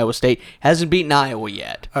done at Iowa State, hasn't beaten Iowa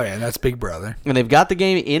yet. Oh, yeah, that's Big Brother. And they've got the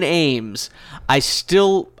game in Ames.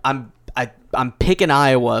 I'm picking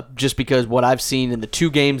Iowa just because what I've seen in the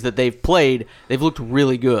 2 games that they've played, they've looked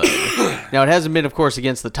really good. Now, it hasn't been, of course,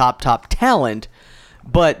 against the top talent,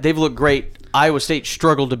 but they've looked great. Iowa State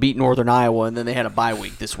struggled to beat Northern Iowa, and then they had a bye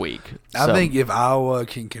week this week. I think if Iowa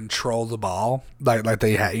can control the ball, like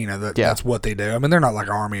they have, that's what they do. I mean, they're not like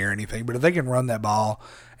Army or anything, but if they can run that ball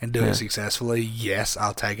and do it successfully, yes,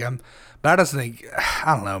 I'll take them. But I just think,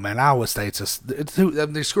 I don't know, man. Iowa State's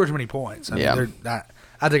they score too many points. I mean,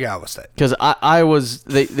 I think Iowa State because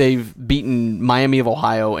they've beaten Miami of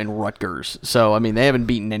Ohio and Rutgers. So I mean, they haven't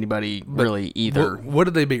beaten anybody really either. What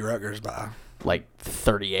did they beat Rutgers by? Like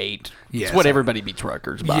 38. Yeah, it's what everybody beats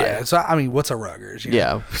Rutgers by. Yeah, so I mean, what's a Rutgers?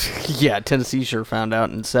 Yeah, yeah. Tennessee sure found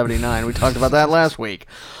out in '79. We talked about that last week.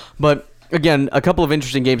 But again, a couple of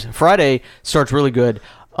interesting games. Friday starts really good.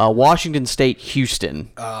 Washington State,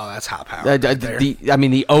 Houston. Oh, that's high power.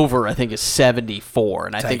 The over I think is 74,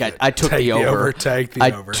 and I think I took the over. Take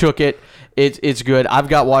the over. I took it. It's good. I've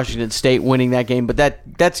got Washington State winning that game, but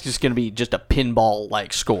that's just going to be just a pinball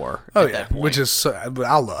like score. Oh yeah, which is I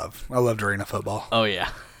love arena football. Oh yeah.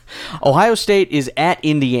 Ohio State is at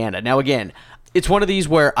Indiana. Now again, it's one of these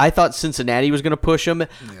where I thought Cincinnati was going to push them. Yeah.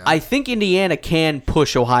 I think Indiana can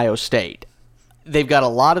push Ohio State. They've got a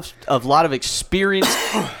lot of experienced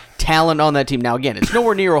talent on that team. Now, again, it's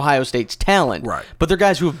nowhere near Ohio State's talent, right? But they're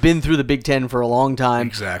guys who have been through the Big Ten for a long time,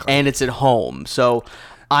 exactly. And it's at home. So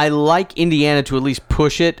I like Indiana to at least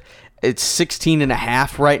push it. It's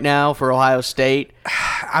 16.5 right now for Ohio State.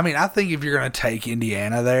 I mean, I think if you're going to take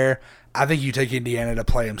Indiana there, I think you take Indiana to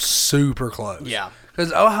play them super close. Yeah.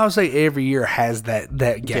 Because Ohio State every year has that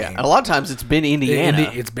game. Yeah, and a lot of times it's been Indiana.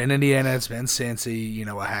 It's been Indiana. It's been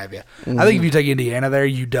Cincy, what have you. Mm-hmm. I think if you take Indiana there,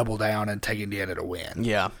 you double down and take Indiana to win.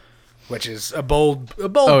 Yeah. Which is a bold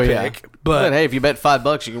pick. Yeah. But hey, if you bet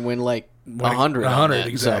 $5, you can win like 100. 100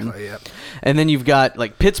 exactly. Yep. And then you've got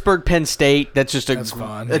like Pittsburgh, Penn State. That's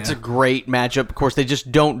fun. That's a great matchup. Of course, they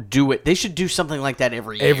just don't do it. They should do something like that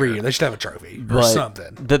every year. Every year, they should have a trophy or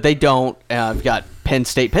something. That they don't. I've got Penn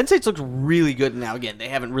State. Penn State looks really good now. Again, they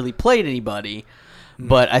haven't really played anybody,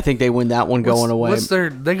 but I think they win that one going away.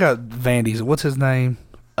 They got Vandy's. What's his name?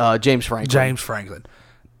 James Franklin. James Franklin.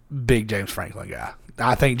 Big James Franklin guy.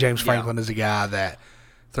 I think James Franklin is a guy that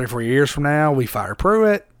 3 or 4 years from now we fire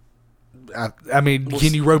Pruitt. I mean,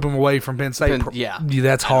 can you rope him away from Penn State?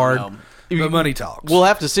 That's hard. But money talks. We'll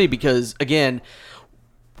have to see because, again,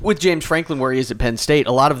 with James Franklin, where he is at Penn State,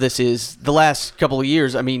 a lot of this is the last couple of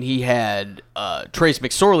years. I mean, he had Trace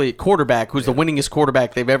McSorley at quarterback, who's the winningest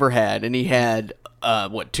quarterback they've ever had. And he had,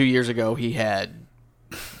 2 years ago, he had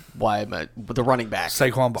the running back.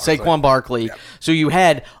 Saquon Barkley. Yep. So you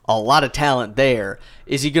had a lot of talent there.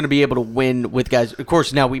 Is he going to be able to win with guys? Of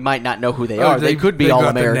course, now we might not know who they are. They could be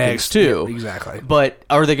All-Americans too. Yeah, exactly. But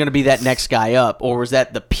are they going to be that next guy up, or was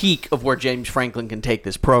that the peak of where James Franklin can take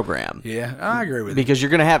this program? Yeah, I agree with you. Because you're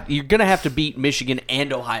going to have to beat Michigan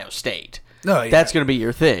and Ohio State. Oh, yeah. That's going to be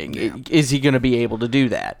your thing. Yeah. Is he going to be able to do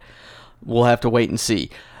that? We'll have to wait and see.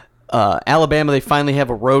 Alabama, they finally have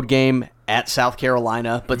a road game at South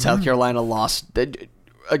Carolina, but South Carolina lost.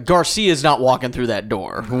 Garcia's not walking through that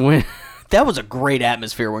door. That was a great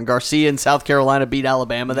atmosphere when Garcia and South Carolina beat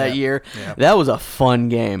Alabama that year. Yeah. That was a fun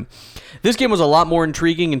game. This game was a lot more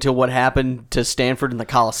intriguing until what happened to Stanford in the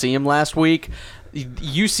Coliseum last week.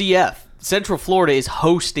 UCF, Central Florida, is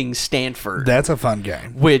hosting Stanford. That's a fun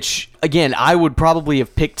game. Which, again, I would probably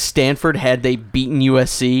have picked Stanford had they beaten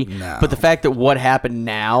USC. No. But the fact that what happened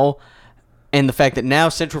now, and the fact that now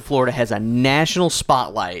Central Florida has a national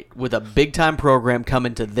spotlight with a big-time program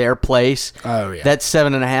coming to their place. Oh, yeah. That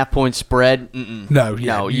 7.5-point spread, No,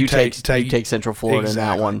 you take Central Florida in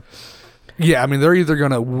that one. Yeah, I mean, they're either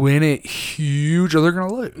going to win it huge or they're going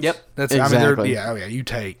to lose. Yep, that's exactly. I mean, you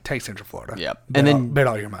take Central Florida. Yep, Bet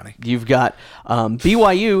all your money. You've got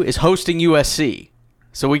BYU is hosting USC.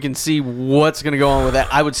 So we can see what's going to go on with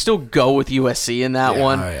that. I would still go with USC in that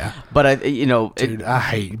one. Oh, yeah. But I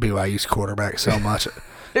hate BYU's quarterback so much.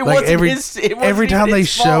 Every time they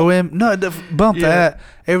show him, that.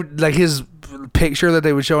 His picture that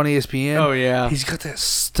they would show on ESPN. Oh yeah, he's got that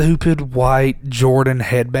stupid white Jordan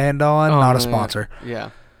headband on. Not a sponsor. Yeah.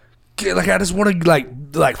 I just want to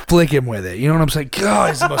like flick him with it. You know what I'm saying? God,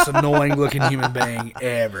 he's the most annoying looking human being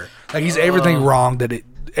ever. He's everything wrong that it.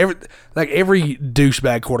 Every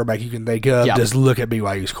douchebag quarterback you can think of, just look at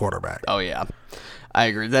BYU's quarterback. Oh yeah, I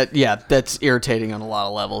agree. That's irritating on a lot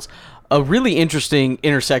of levels. A really interesting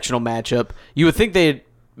intersectional matchup. You would think they'd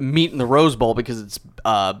meet in the Rose Bowl because it's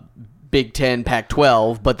Big Ten,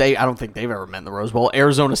 Pac-12, but I don't think they've ever met in the Rose Bowl.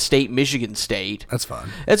 Arizona State, Michigan State. That's fun.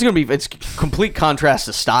 It's complete contrast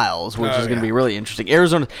to styles, which is going to be really interesting.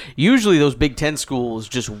 Arizona, usually those Big Ten schools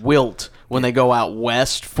just wilt when they go out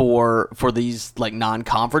west for these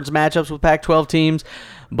non-conference matchups with Pac-12 teams,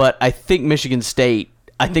 but I think Michigan State,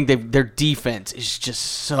 their defense is just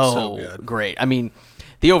so great. I mean,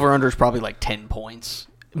 the over/under is probably 10 points.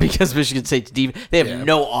 Because Michigan State's defense, they have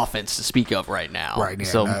no offense to speak of right now. Right. Yeah,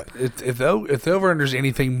 so if the over/under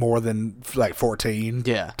anything more than 14,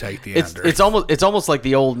 take the under. It's almost like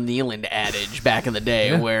the old Neyland adage back in the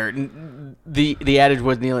day, where the adage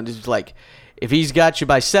was Neyland is if he's got you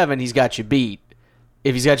by 7, he's got you beat.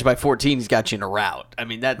 If he's got you by 14, he's got you in a rout. I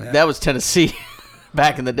mean that was Tennessee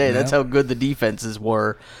back in the day. That's how good the defenses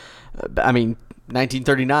were. I mean,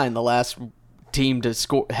 1939, the last team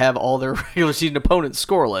to have all their regular season opponents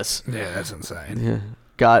scoreless. Yeah, that's insane. Yeah.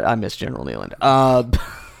 God, I miss General Neyland.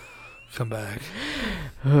 Come back.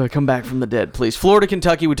 Come back from the dead, please. Florida,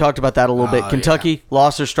 Kentucky, we talked about that a little bit. Kentucky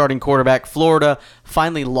lost their starting quarterback. Florida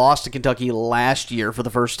finally lost to Kentucky last year for the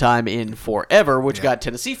first time in forever, which got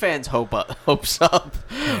Tennessee fans' hopes up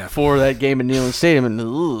for that game in Neyland Stadium, and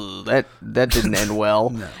that didn't end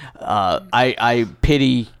well. No.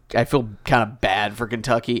 I feel kind of bad for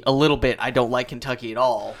Kentucky a little bit. I don't like Kentucky at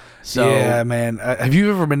all. So yeah, man. Have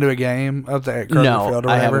you ever been to a game up there at Kroger Field?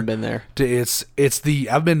 No, I haven't been there.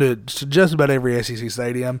 I've been to just about every SEC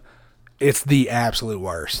stadium. It's the absolute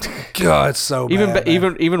worst. God, it's so bad.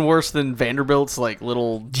 Even worse than Vanderbilt's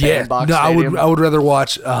little bandbox stadium. I would rather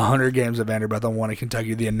watch 100 games at Vanderbilt than one at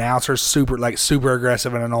Kentucky. The announcer's super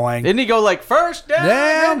aggressive and annoying. Didn't he go first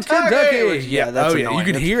down Kentucky? Yeah, that's annoying.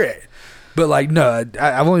 You can hear it. But no,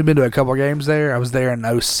 I've only been to a couple games there. I was there in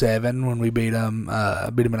 2007 when we beat them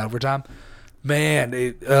in overtime.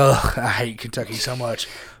 Man, I hate Kentucky so much,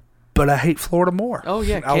 but I hate Florida more. Oh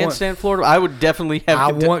yeah, can't stand Florida. I would definitely have.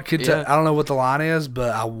 I want Kentucky. Yeah. I don't know what the line is,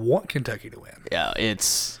 but I want Kentucky to win. Yeah,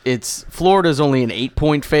 it's Florida's only an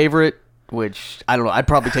 8-point favorite which I don't know. I'd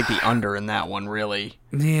probably take the under in that one, really.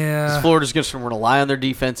 Yeah. Florida's just going to rely on their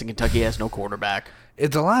defense, and Kentucky has no quarterback.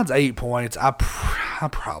 If the line's 8 points, I'll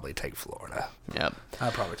probably take Florida. Yep.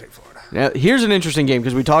 I'll probably take Florida. Now, here's an interesting game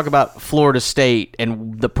because we talk about Florida State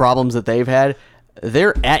and the problems that they've had.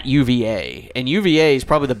 They're at UVA, and UVA is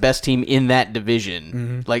probably the best team in that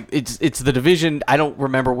division. Like it's the division. I don't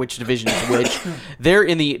remember which division is which. They're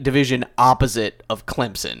in the division opposite of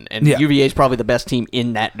Clemson, and UVA is probably the best team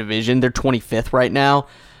in that division. They're 25th right now.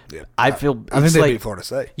 Yeah. I think they beat Florida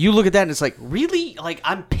State. You look at that and it's like, really? Like,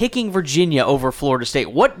 I'm picking Virginia over Florida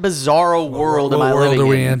State. What bizarro world am I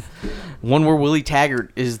living in? One where Willie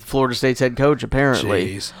Taggart is Florida State's head coach,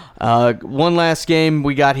 apparently. Jeez. One last game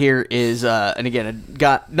we got here is, and again,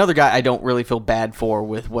 got another guy I don't really feel bad for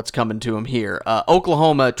with what's coming to him here.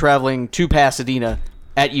 Oklahoma traveling to Pasadena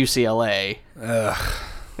at UCLA. Ugh.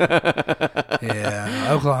 Yeah,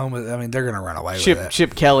 Oklahoma. I mean, they're gonna run away with it.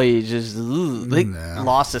 Chip Kelly just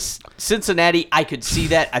lost to Cincinnati. I could see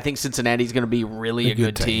that. I think Cincinnati's gonna be really a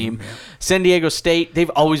good team. Yeah. San Diego State. They've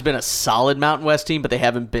always been a solid Mountain West team, but they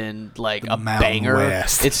haven't been like a banger.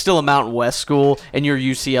 West. It's still a Mountain West school, and you're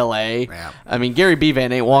UCLA. Yeah. I mean, Gary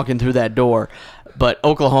Bevan ain't walking through that door. But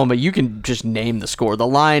Oklahoma, you can just name the score. The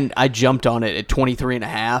line, I jumped on it at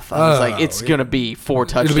 23.5. I was like, it's going to be 4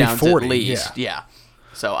 touchdowns 40, at least. Yeah.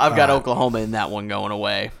 So I've got Oklahoma in that one going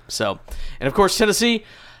away. So, and of course Tennessee,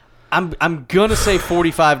 I'm gonna say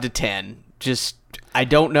 45-10. Just I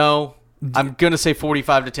don't know. I'm gonna say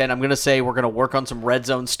 45-10. I'm gonna say we're gonna work on some red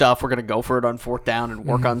zone stuff. We're gonna go for it on 4th down and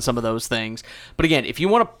work on some of those things. But again, if you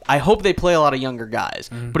want to, I hope they play a lot of younger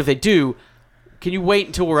guys. But if they do, can you wait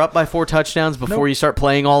until we're up by 4 touchdowns before you start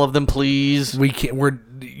playing all of them, please? We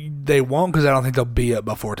can't. They won't because I don't think they'll be up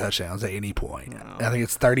by 4 touchdowns at any point. No. I think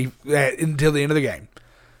it's 30 until the end of the game.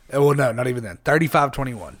 Well, no, not even then.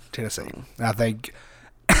 35-21, Tennessee. And I think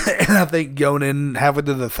going in halfway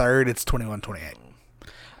to the third, it's 21-28.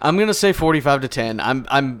 I'm gonna say 45-10.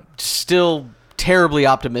 I'm still terribly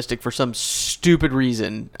optimistic for some stupid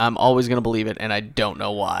reason. I'm always gonna believe it, and I don't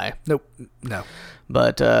know why. Nope. No.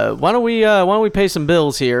 But why don't we pay some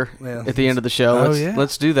bills here at the end of the show?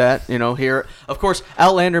 Let's do that. Here, of course,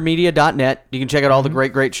 OutlanderMedia.net. You can check out all the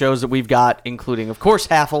great shows that we've got, including, of course,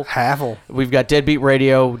 Haffle. We've got Deadbeat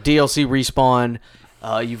Radio, DLC Respawn.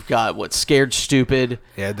 You've got Scared Stupid.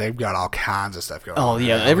 Yeah, they've got all kinds of stuff going on. Oh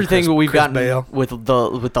yeah, everything that we've gotten with the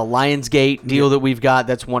Lionsgate deal that we've got.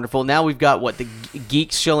 That's wonderful. Now we've got the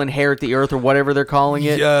Geeks Shall Inherit the Earth or whatever they're calling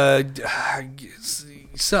it.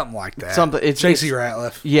 Something like that. It's J.C.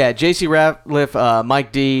 Ratliff. Yeah, J.C. Ratliff,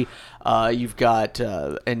 Mike D. You've got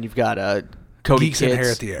Cody Geeks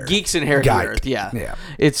Inherit the Earth. Geeks Inherit the Earth. Yeah.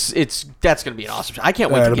 It's that's gonna be an awesome show. I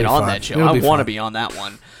can't wait to get on that show. I want to be on that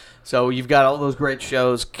one. So you've got all those great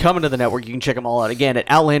shows coming to the network. You can check them all out again at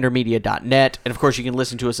OutlanderMedia.net, and of course you can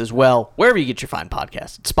listen to us as well wherever you get your fine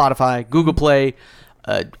podcasts. Spotify, Google Play,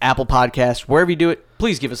 Apple Podcasts, wherever you do it.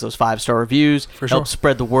 Please give us those 5-star reviews. For sure. Help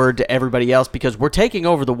spread the word to everybody else because we're taking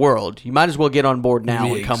over the world. You might as well get on board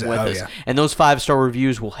now and come with us. Yeah. And those 5-star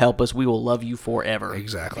reviews will help us. We will love you forever.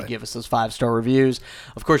 Exactly. If you give us those 5-star reviews.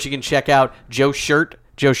 Of course, you can check out Joe's Shirt.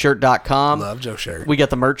 JoeShirt.com. Love Joe Shirt. We got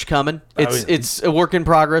the merch coming. It's a work in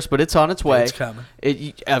progress, but it's on its way. It's coming.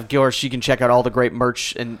 Of course, you can check out all the great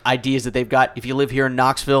merch and ideas that they've got. If you live here in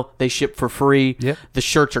Knoxville, they ship for free. Yep. The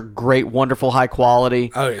shirts are great, wonderful, high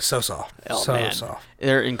quality. Oh, it's so soft. Soft.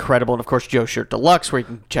 They're incredible. And, of course, Joe Shirt Deluxe, where you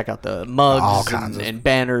can check out the mugs and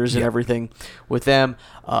banners and everything with them.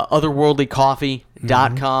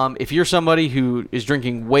 Otherworldlycoffee.com. If you're somebody who is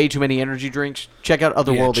drinking way too many energy drinks, check out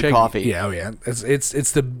Otherworldly Coffee. Yeah,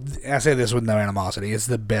 it's the, I say this with no animosity, it's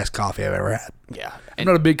the best coffee I've ever had. Yeah. I'm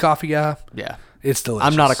not a big coffee guy. Yeah. It's delicious.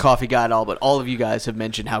 I'm not a coffee guy at all, but all of you guys have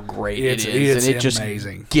mentioned how great it is. And it just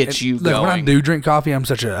amazing. Gets you going. When I do drink coffee, I'm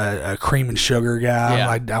such a cream and sugar guy.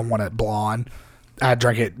 Yeah. I want it blonde. I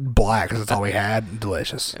drank it black because that's all we had.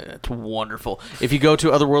 Delicious. It's wonderful. If you go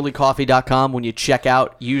to otherworldlycoffee.com, when you check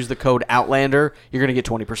out, use the code Outlander, you're going to get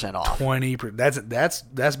 20% off. 20%.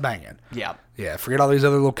 That's banging. Yeah. Yeah, forget all these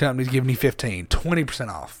other little companies giving you 20%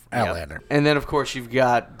 off. Outlander. Yep. And then, of course, you've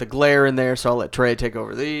got the glare in there, so I'll let Trey take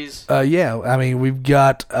over these. Yeah, I mean, we've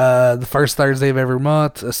got the first Thursday of every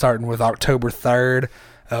month, starting with October 3rd.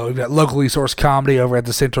 We've got locally sourced comedy over at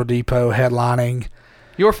the Central Depot headlining.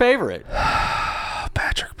 Your favorite.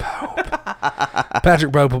 Patrick Pope.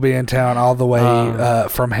 Patrick Pope will be in town all the way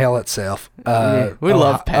from hell itself. We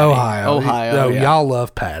love Patty. Ohio. Y'all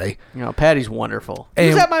love Patty. Patty's wonderful. He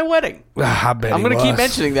was at my wedding. I bet I'm going to keep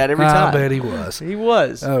mentioning that every time. I bet he was. He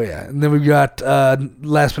was. Oh, yeah. And then we've got,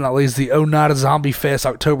 last but not least, the Oneida Zombie Fest,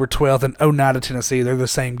 October 12th in Oneida, Tennessee. They're the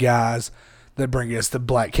same guys that bring us the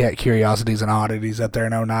Black Cat Curiosities and Oddities up there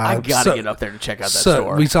in Oneida. I gotta get up there to check out that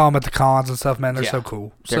store. We saw them at the cons and stuff, man. They're so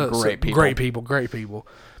cool. They're great people. Great people.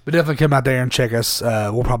 But definitely come out there and check us.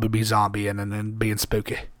 We'll probably be zombieing and then being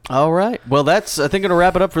spooky. All right. Well, that's, I think, going to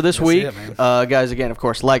wrap it up for this week. Guys, again, of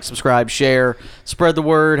course, like, subscribe, share, spread the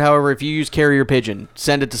word. However, if you use Carrier Pigeon,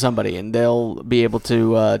 send it to somebody, and they'll be able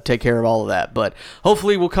to take care of all of that. But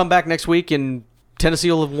hopefully we'll come back next week, and Tennessee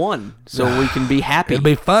will have won, so we can be happy. It'll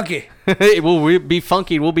be funky. It will be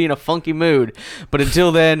funky. We'll be in a funky mood. But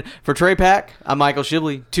until then, for Trey Pack, I'm Michael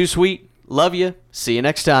Shibley. Too sweet. Love you. See you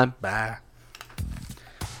next time. Bye.